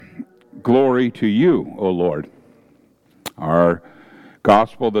Glory to you, O Lord. Our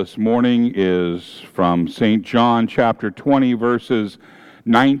gospel this morning is from St. John chapter 20, verses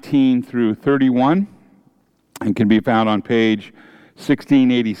 19 through 31, and can be found on page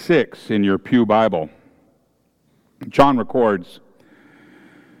 1686 in your Pew Bible. John records,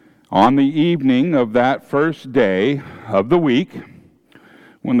 "On the evening of that first day of the week,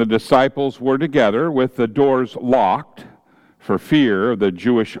 when the disciples were together with the doors locked for fear of the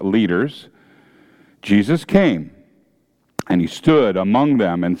Jewish leaders, Jesus came, and he stood among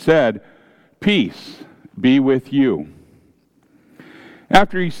them and said, 'Peace be with you.'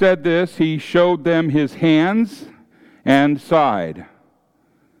 After he said this, he showed them his hands and side.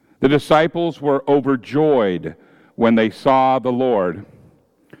 The disciples were overjoyed when they saw the Lord.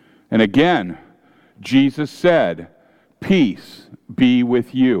 And again, Jesus said, 'Peace be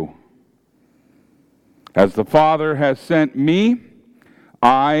with you. As the Father has sent me,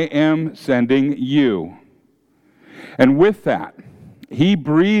 I am sending you.' And with that, he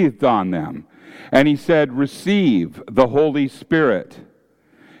breathed on them, and he said, 'Receive the Holy Spirit.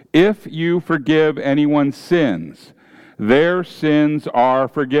 If you forgive anyone's sins, their sins are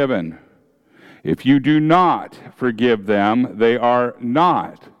forgiven. If you do not forgive them, they are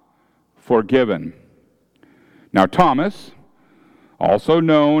not forgiven.' Now Thomas, also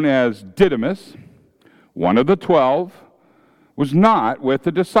known as Didymus, one of the 12, was not with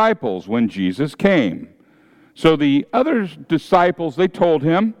the disciples when Jesus came. So the other disciples, they told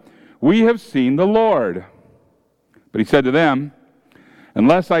him, 'We have seen the Lord.' But he said to them,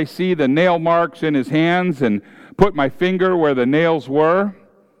 'Unless I see the nail marks in his hands and put my finger where the nails were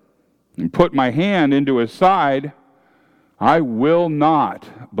and put my hand into his side, I will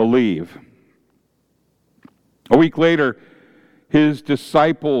not believe.' A week later, his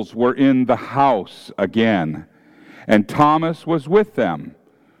disciples were in the house again, and Thomas was with them.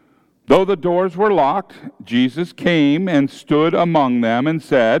 Though the doors were locked, Jesus came and stood among them and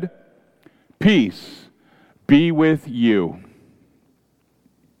said, 'Peace be with you.'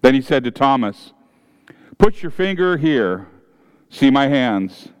 Then he said to Thomas, 'Put your finger here, see my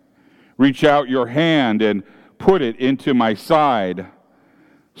hands. Reach out your hand and put it into my side.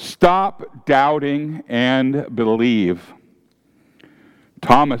 Stop doubting and believe.'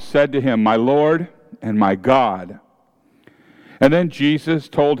 Thomas said to him, 'My Lord and my God.' And then Jesus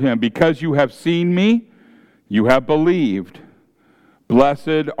told him, 'Because you have seen me, you have believed.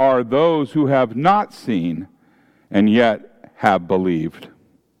 Blessed are those who have not seen and yet have believed.'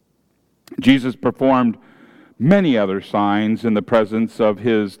 Jesus performed many other signs in the presence of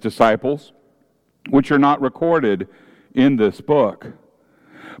his disciples, which are not recorded in this book.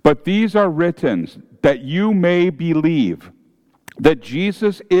 But these are written that you may believe that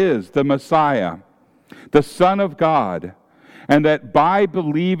Jesus is the Messiah, the Son of God, and that by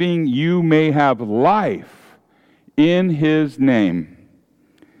believing you may have life in his name.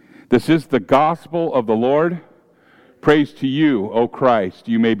 This is the gospel of the Lord. Praise to you, O Christ.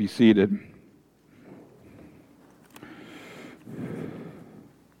 You may be seated.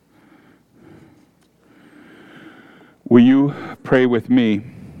 Will you pray with me?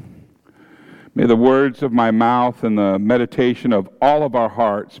 May the words of my mouth and the meditation of all of our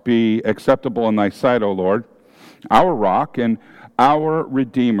hearts be acceptable in thy sight, O Lord, our rock and our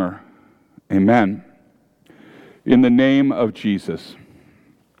Redeemer. Amen. In the name of Jesus.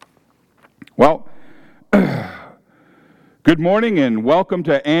 Well, good morning and welcome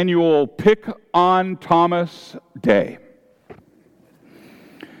to annual Pick on Thomas Day.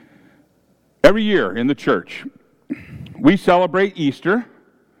 Every year in the church, we celebrate Easter,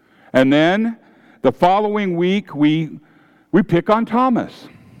 and then the following week we pick on Thomas.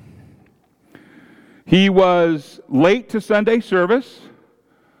 He was late to Sunday service,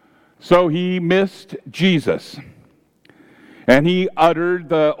 so he missed Jesus. And he uttered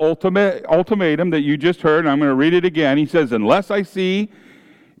the ultimatum that you just heard, and I'm going to read it again. He says, "Unless I see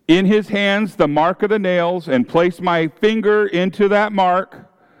in his hands the mark of the nails, and place my finger into that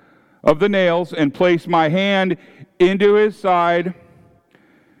mark of the nails, and place my hand into his side,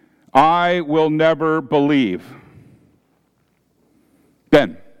 I will never believe."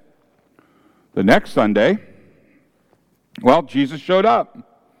 Then, the next Sunday, well, Jesus showed up.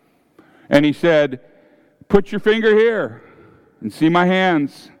 And he said, "Put your finger here and see my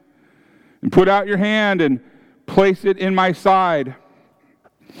hands. And put out your hand and place it in my side.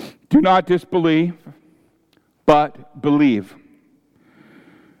 Do not disbelieve, but believe."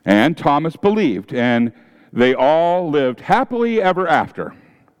 And Thomas believed, and they all lived happily ever after.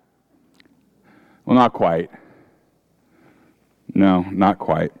 Well, not quite. No, not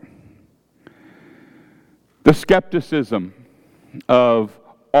quite. The skepticism of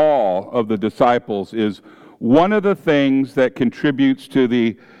all of the disciples is one of the things that contributes to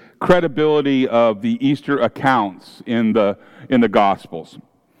the credibility of the Easter accounts in the Gospels.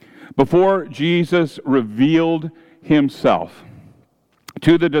 Before Jesus revealed himself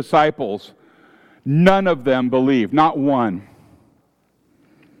to the disciples, none of them believed, not one.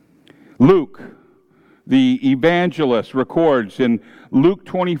 Luke, the evangelist, records in Luke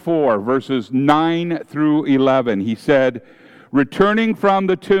 24, verses 9 through 11, he said, "Returning from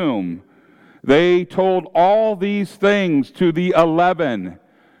the tomb, they told all these things to the 11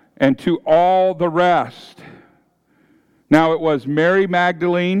 and to all the rest. Now it was Mary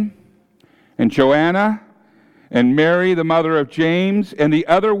Magdalene and Joanna and Mary, the mother of James, and the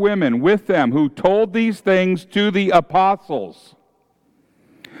other women with them who told these things to the apostles.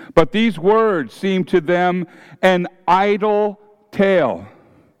 But these words seemed to them an idle tale,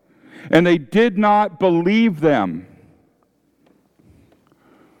 and they did not believe them."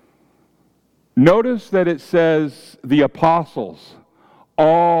 Notice that it says the apostles,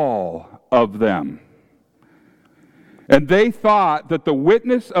 all of them. And they thought that the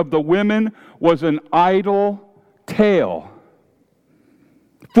witness of the women was an idle tale.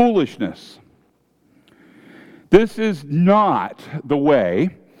 Foolishness. This is not the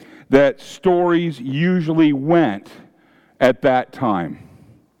way that stories usually went at that time.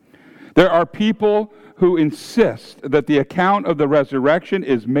 There are people who insist that the account of the resurrection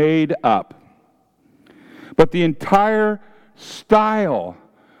is made up. But the entire style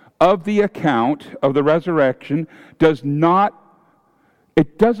of the account of the resurrection doesn't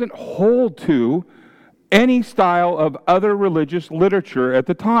hold to any style of other religious literature at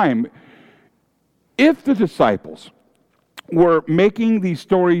the time. If the disciples were making these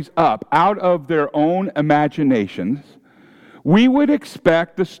stories up out of their own imaginations, we would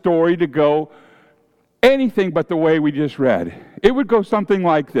expect the story to go anything but the way we just read. It would go something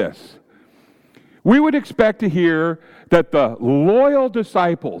like this. We would expect to hear that the loyal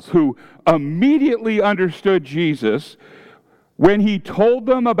disciples who immediately understood Jesus when he told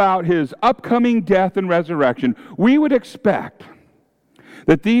them about his upcoming death and resurrection, we would expect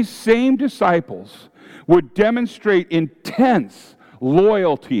that these same disciples would demonstrate intense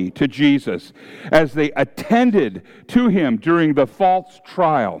loyalty to Jesus as they attended to him during the false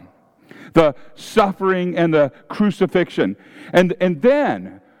trial, the suffering and the crucifixion. And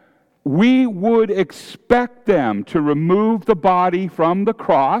then we would expect them to remove the body from the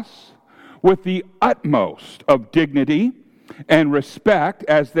cross with the utmost of dignity and respect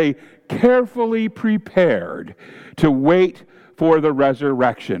as they carefully prepared to wait for the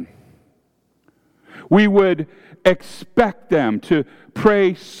resurrection. We would expect them to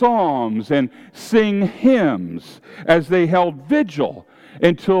pray psalms and sing hymns as they held vigil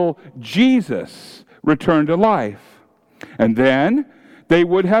until Jesus returned to life. And then they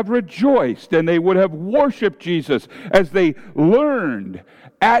would have rejoiced and they would have worshiped Jesus as they learned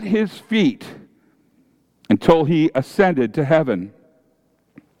at his feet until he ascended to heaven.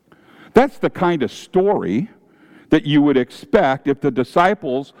 That's the kind of story that you would expect if the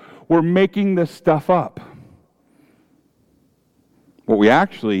disciples were making this stuff up. What we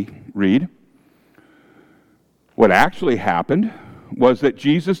actually read, what actually happened was that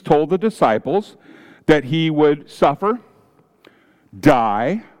Jesus told the disciples that he would suffer,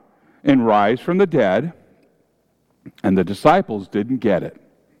 die, and rise from the dead, and the disciples didn't get it.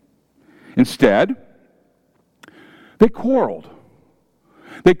 Instead, they quarreled.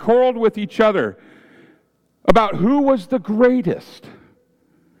 They quarreled with each other about who was the greatest.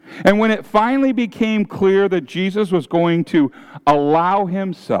 And when it finally became clear that Jesus was going to allow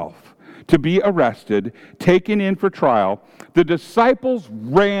himself to be arrested, taken in for trial, the disciples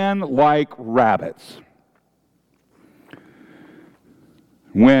ran like rabbits.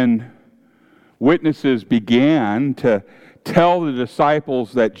 When witnesses began to tell the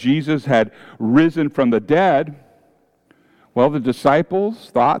disciples that Jesus had risen from the dead, well, the disciples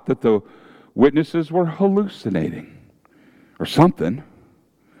thought that the witnesses were hallucinating or something.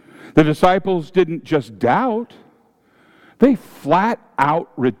 The disciples didn't just doubt, they flat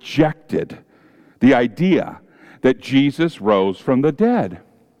out rejected the idea that Jesus rose from the dead.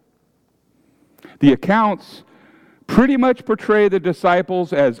 The accounts pretty much portray the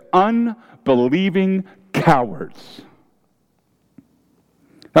disciples as unbelieving cowards.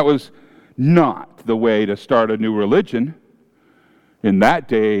 That was not the way to start a new religion in that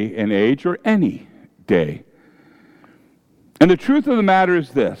day and age, or any day. And the truth of the matter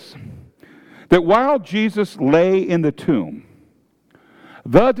is this, that while Jesus lay in the tomb,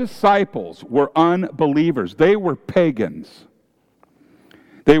 the disciples were unbelievers. They were pagans.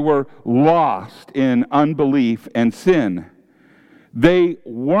 They were lost in unbelief and sin. They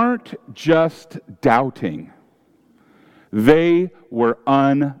weren't just doubting. They were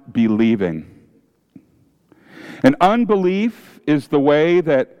unbelieving. And unbelief is the way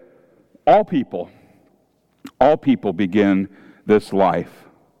that all people begin this life.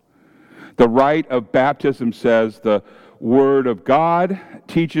 The rite of baptism says the Word of God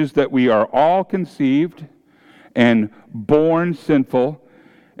teaches that we are all conceived and born sinful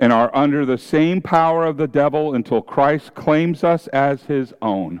and are under the same power of the devil until Christ claims us as his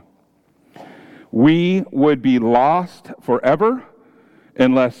own. We would be lost forever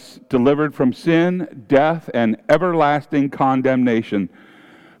unless delivered from sin, death, and everlasting condemnation.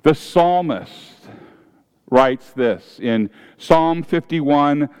 The psalmist writes this in Psalm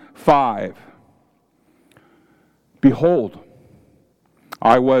 51:5. Behold,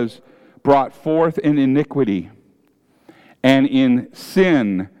 I was brought forth in iniquity, and in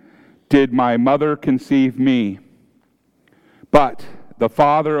sin did my mother conceive me. But the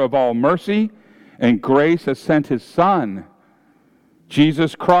Father of all mercy and grace has sent his Son,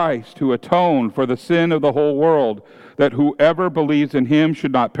 Jesus Christ, who atoned for the sin of the whole world, that whoever believes in him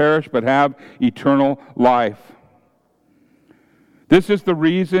should not perish but have eternal life. This is the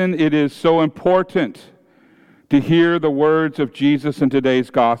reason it is so important to hear the words of Jesus in today's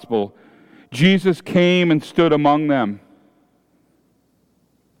gospel. Jesus came and stood among them.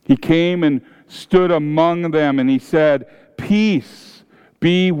 He came and stood among them, and he said, "Peace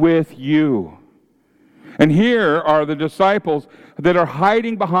be with you." And here are the disciples that are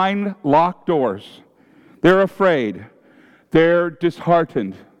hiding behind locked doors. They're afraid. They're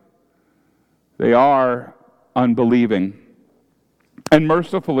disheartened. They are unbelieving. And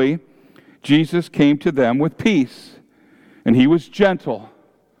mercifully, Jesus came to them with peace. And he was gentle.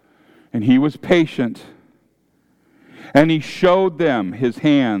 And he was patient. And he showed them his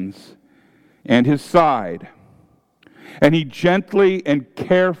hands and his side. And he gently and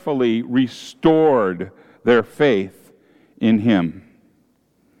carefully restored their faith in him.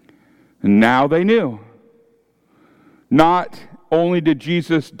 And now they knew. Not only did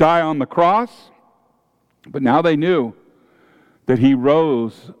Jesus die on the cross, but now they knew that he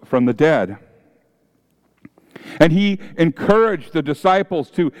rose from the dead. And he encouraged the disciples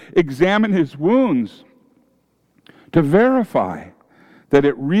to examine his wounds to verify that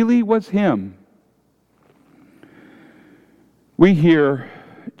it really was him. We hear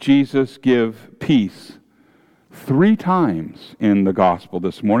Jesus give peace 3 times in the gospel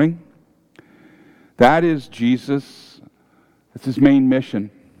this morning. That is Jesus, that's his main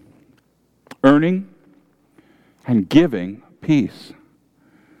mission. Earning and giving peace.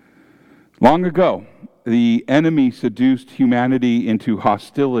 Long ago, the enemy seduced humanity into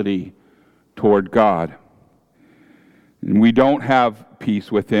hostility toward God. And we don't have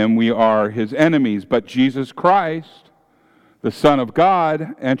peace with him. We are his enemies. But Jesus Christ, the Son of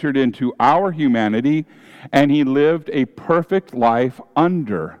God, entered into our humanity, and he lived a perfect life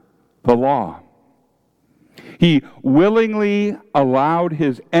under the law. He willingly allowed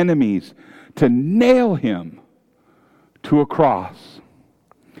his enemies to nail him to a cross.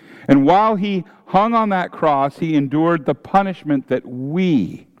 And while he hung on that cross, he endured the punishment that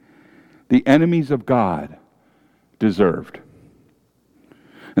we, the enemies of God, deserved.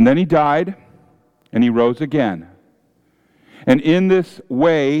 And then he died, and he rose again. And in this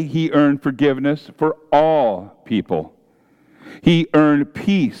way, he earned forgiveness for all people. He earned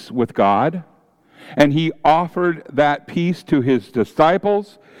peace with God, and he offered that peace to his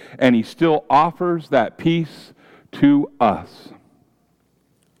disciples, and he still offers that peace to us.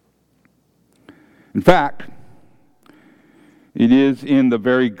 In fact, it is in the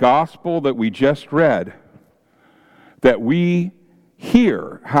very gospel that we just read that we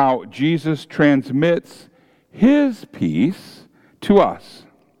hear how Jesus transmits his peace to us.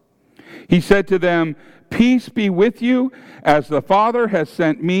 He said to them, "Peace be with you, as the Father has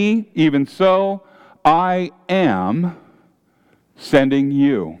sent me, even so I am sending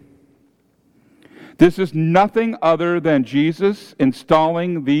you." This is nothing other than Jesus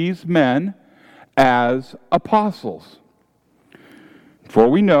installing these men as apostles. For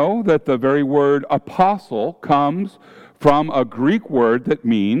we know that the very word apostle comes from a Greek word that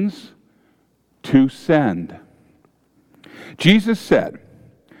means to send. Jesus said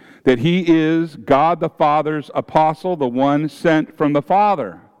that he is God the Father's apostle, the one sent from the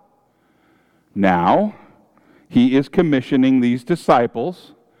Father. Now, he is commissioning these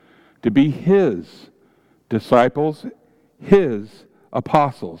disciples to be his disciples, his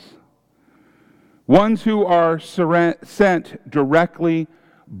apostles. Ones who are sent directly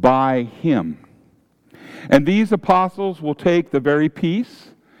by him. And these apostles will take the very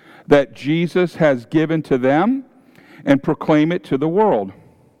peace that Jesus has given to them, and proclaim it to the world.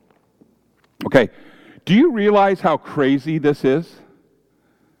 Okay, do you realize how crazy this is?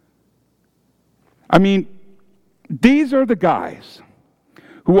 I mean, these are the guys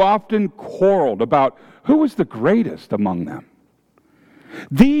who often quarreled about who was the greatest among them.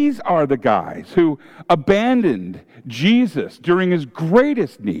 These are the guys who abandoned Jesus during his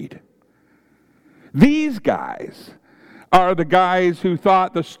greatest need. These guys are the guys who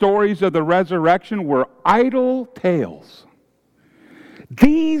thought the stories of the resurrection were idle tales.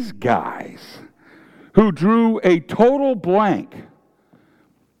 These guys who drew a total blank.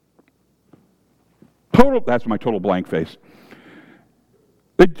 That's my total blank face.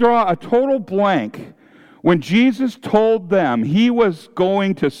 They draw a total blank when Jesus told them he was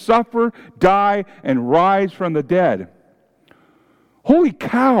going to suffer, die, and rise from the dead. Holy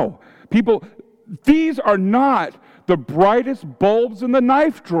cow! People, these are not the brightest bulbs in the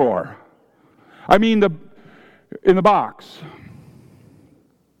knife drawer. I mean, in the box.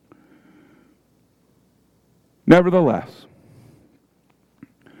 Nevertheless,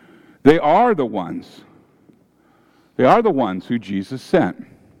 they are the ones who Jesus sent.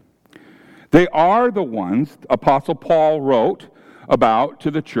 They are the ones Apostle Paul wrote about to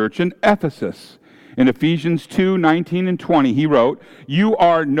the church in Ephesus. In Ephesians 2:19 and 20, he wrote, "You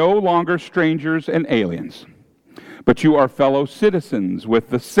are no longer strangers and aliens, but you are fellow citizens with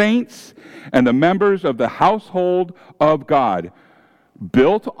the saints and the members of the household of God,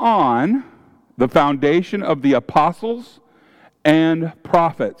 built on the foundation of the apostles and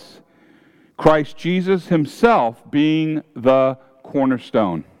prophets, Christ Jesus himself being the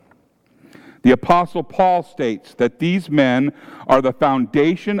cornerstone." The Apostle Paul states that these men are the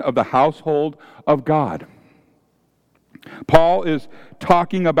foundation of the household of God. Paul is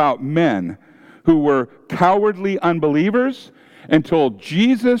talking about men who were cowardly unbelievers until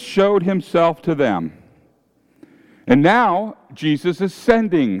Jesus showed himself to them. And now Jesus is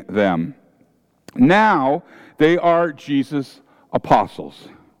sending them. Now they are Jesus' apostles.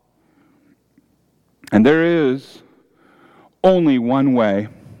 And there is only one way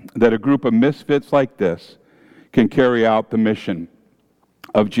that a group of misfits like this can carry out the mission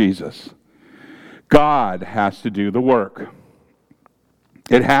of Jesus. God has to do the work.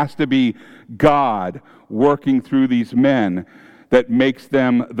 It has to be God working through these men that makes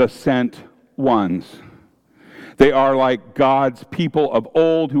them the sent ones. They are like God's people of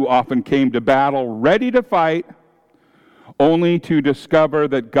old who often came to battle ready to fight, only to discover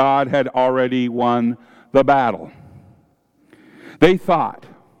that God had already won the battle.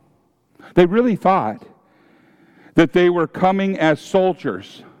 They really thought that they were coming as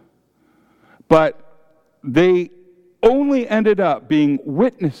soldiers, but they only ended up being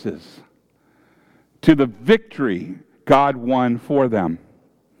witnesses to the victory God won for them.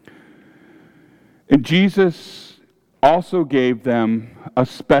 And Jesus also gave them a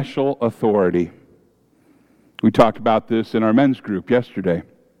special authority. We talked about this in our men's group yesterday.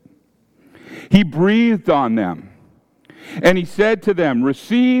 He breathed on them, and he said to them,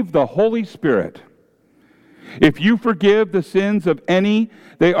 "Receive the Holy Spirit. If you forgive the sins of any,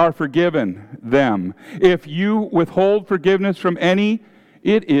 they are forgiven them. If you withhold forgiveness from any,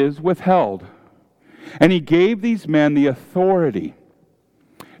 it is withheld." And he gave these men the authority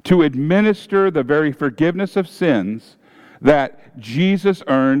to administer the very forgiveness of sins that Jesus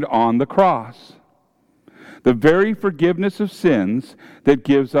earned on the cross. The very forgiveness of sins that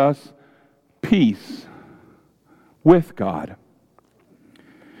gives us peace with God.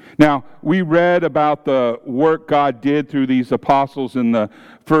 Now, we read about the work God did through these apostles in the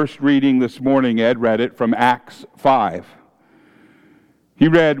first reading this morning. Ed read it from Acts 5. He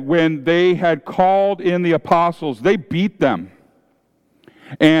read, when they had called in the apostles, they beat them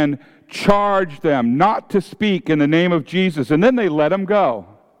and charged them not to speak in the name of Jesus, and then they let them go.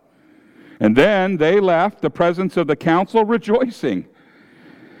 And then they left the presence of the council rejoicing.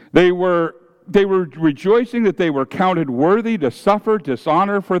 They were rejoicing that they were counted worthy to suffer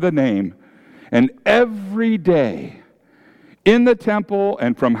dishonor for the name. And every day in the temple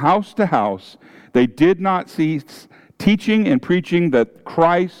and from house to house, they did not cease teaching and preaching that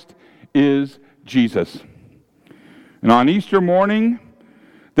Christ is Jesus. And on Easter morning,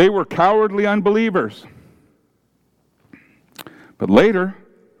 they were cowardly unbelievers. But later,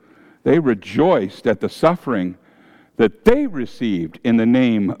 they rejoiced at the suffering that they received in the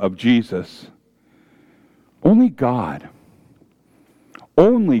name of Jesus. Only God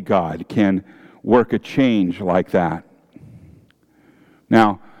can work a change like that.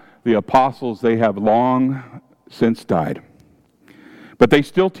 Now, the apostles, they have long since died. But they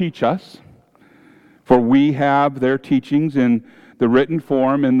still teach us, for we have their teachings in the written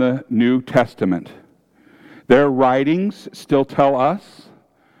form in the New Testament. Their writings still tell us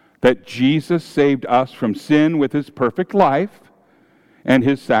that Jesus saved us from sin with his perfect life and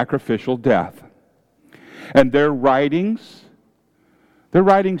his sacrificial death. And their writings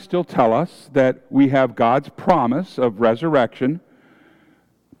still tell us that we have God's promise of resurrection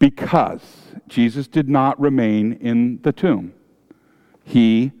because Jesus did not remain in the tomb.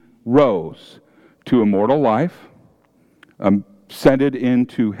 He rose to immortal life, ascended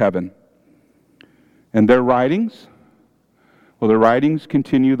into heaven. And their writings? Well, their writings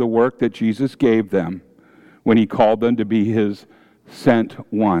continue the work that Jesus gave them when he called them to be his sent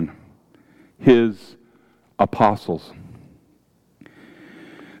one, his apostles.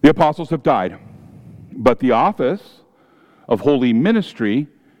 The apostles have died, but the office of holy ministry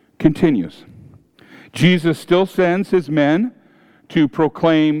continues. Jesus still sends his men to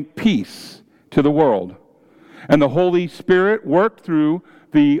proclaim peace to the world. And the Holy Spirit worked through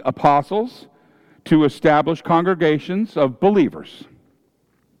the apostles to establish congregations of believers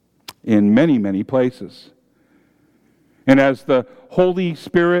in many, many places. And as the Holy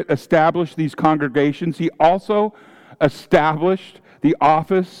Spirit established these congregations, he also established the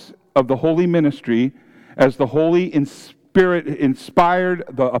office of the holy ministry as the Holy Spirit inspired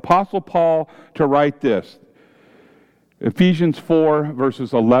the Apostle Paul to write this. Ephesians 4,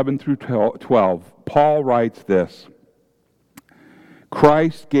 verses 11 through 12, Paul writes this: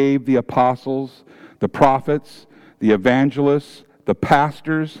 Christ gave the apostles, the prophets, the evangelists, the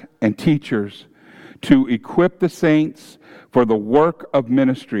pastors, and teachers to equip the saints for the work of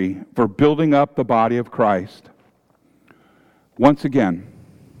ministry, for building up the body of Christ. Once again,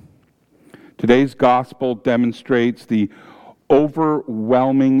 today's gospel demonstrates the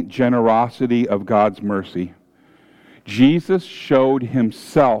overwhelming generosity of God's mercy. Jesus showed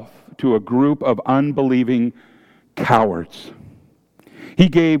himself to a group of unbelieving cowards. He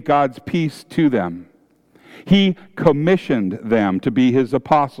gave God's peace to them. He commissioned them to be his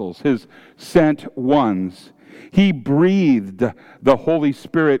apostles, his sent ones. He breathed the Holy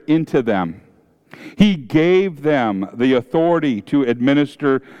Spirit into them. He gave them the authority to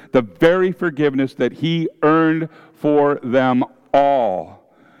administer the very forgiveness that he earned for them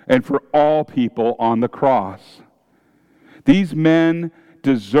all and for all people on the cross. These men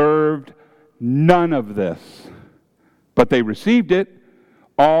deserved none of this, but they received it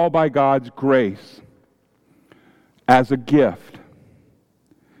all by God's grace as a gift.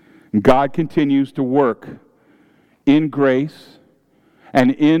 And God continues to work in grace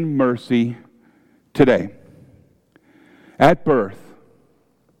and in mercy today. At birth,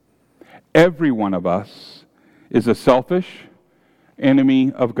 every one of us is a selfish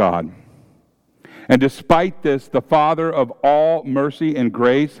enemy of God. And despite this, the Father of all mercy and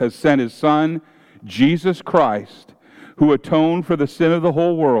grace has sent his Son, Jesus Christ, who atoned for the sin of the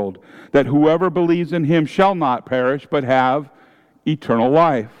whole world, that whoever believes in him shall not perish, but have eternal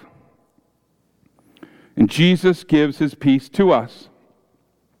life. And Jesus gives his peace to us.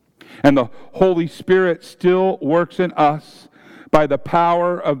 And the Holy Spirit still works in us by the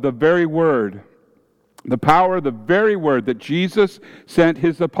power of the very word. The power of the very word that Jesus sent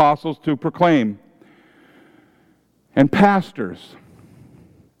his apostles to proclaim. And pastors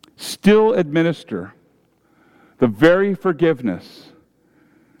still administer the very forgiveness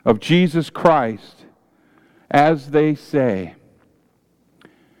of Jesus Christ as they say,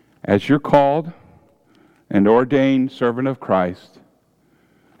 as you're called and ordained servant of Christ,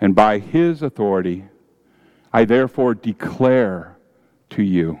 and by his authority, I therefore declare to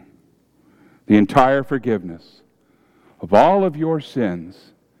you the entire forgiveness of all of your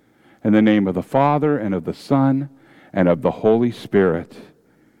sins in the name of the Father and of the Son and of the Holy Spirit.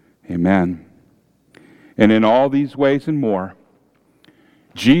 Amen. And in all these ways and more,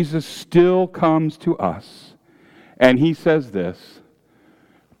 Jesus still comes to us, and he says this: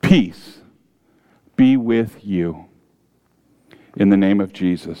 peace be with you. In the name of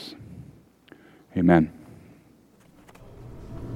Jesus. Amen.